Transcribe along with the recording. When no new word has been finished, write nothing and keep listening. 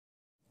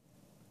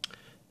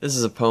This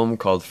is a poem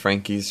called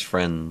Frankie's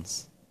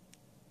Friends.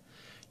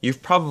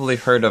 You've probably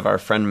heard of our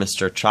friend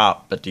Mr.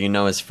 Chopp, but do you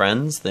know his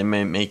friends? They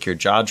may make your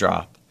jaw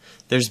drop.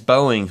 There's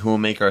Boeing, who will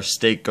make our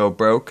state go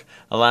broke,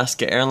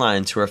 Alaska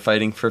Airlines, who are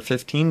fighting for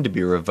 15 to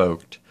be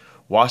revoked,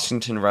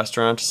 Washington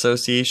Restaurant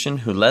Association,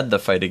 who led the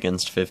fight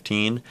against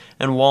 15,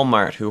 and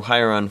Wal-mart, who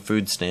hire on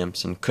food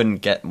stamps and couldn't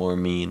get more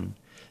mean.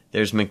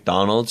 There's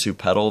McDonalds, who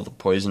peddle the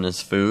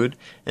poisonous food,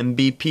 and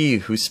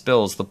BP, who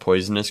spills the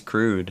poisonous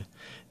crude.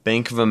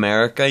 Bank of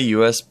America,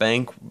 U.S.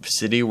 Bank,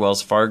 Citi,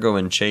 Wells Fargo,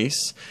 and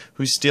Chase,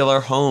 who steal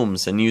our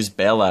homes and use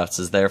bailouts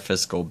as their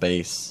fiscal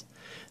base.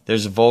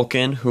 There's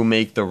Vulcan, who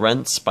make the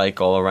rent spike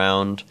all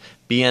around,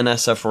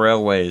 BNSF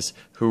Railways,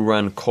 who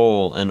run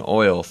coal and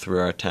oil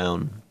through our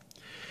town.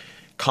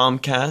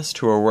 Comcast,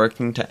 who are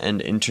working to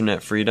end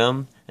internet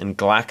freedom, and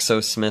Glaxo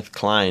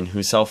SmithKline,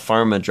 who sell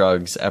pharma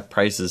drugs at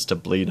prices to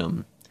bleed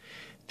 'em.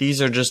 These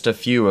are just a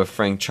few of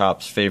Frank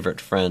Chopp's favorite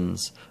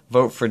friends.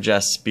 Vote for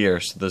Jess Spear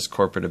so this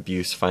corporate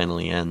abuse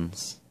finally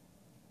ends.